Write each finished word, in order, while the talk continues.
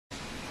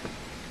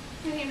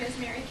My name is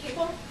Mary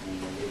Kable.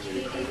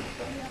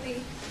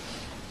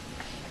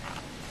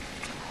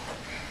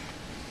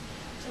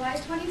 July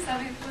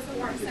 27th was a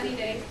warm, sunny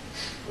day,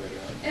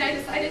 and I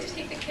decided to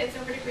take the kids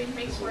over to Green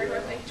Lake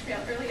Corridor Lake Trail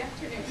early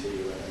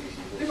afternoon.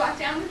 We walked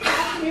down the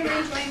path and we were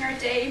enjoying our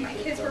day. My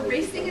kids were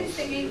racing and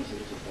singing.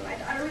 My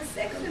daughter was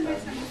 6 and my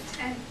son was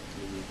 10.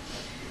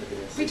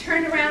 We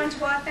turned around to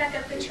walk back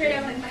up the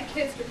trail, and my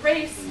kids would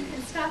race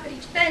and stop at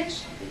each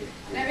bench,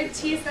 and I would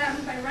tease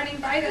them by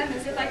running by them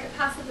as if I could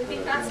possibly be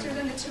faster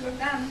than the two of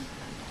them.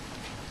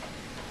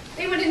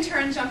 They would in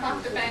turn jump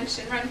off the bench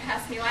and run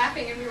past me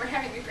laughing, and we were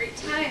having a great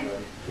time.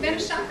 Then a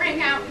shot rang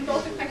out and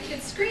both of my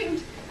kids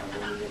screamed.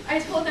 I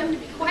told them to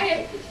be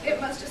quiet. It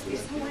must just be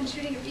someone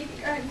shooting a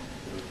BB gun.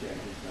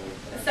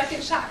 A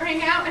second shot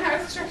rang out and I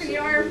was struck in the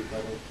arm.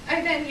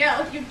 I then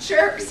yelled, "You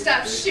jerk,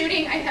 stop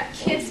shooting, I have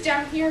kids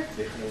down here."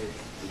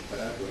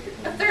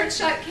 A third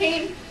shot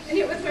came, and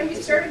it was when we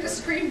started to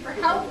scream for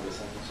help.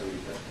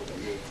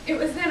 It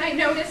was then I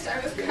noticed I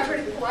was covered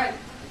in blood.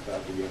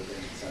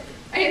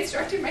 I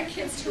instructed my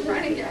kids to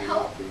run and get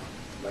help,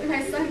 and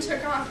my son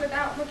took off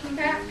without looking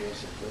back.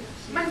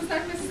 My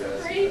son was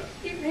so brave,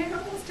 he ran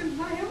almost a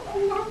mile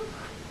alone.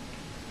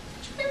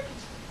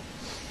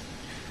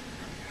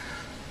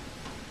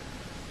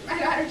 My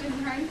daughter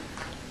didn't run.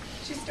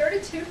 She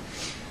started to,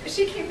 but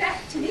she came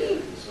back to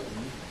me,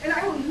 and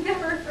I will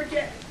never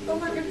forget the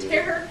look of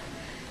terror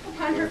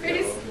upon her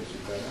face.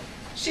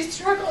 She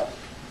struggled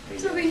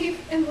to leave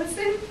and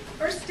listen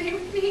or stay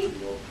with me.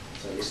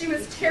 She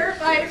was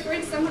terrified,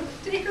 afraid someone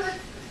would take her.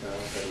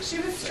 She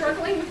was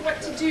struggling with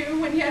what to do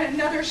when yet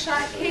another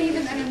shot came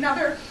and then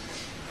another.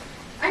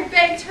 I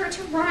begged her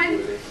to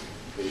run.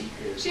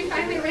 She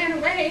finally ran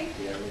away,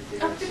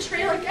 up the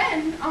trail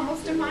again,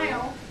 almost a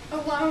mile,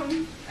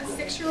 alone, a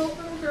 6-year-old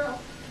little girl,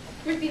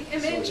 with the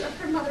image of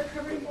her mother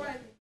covered in blood.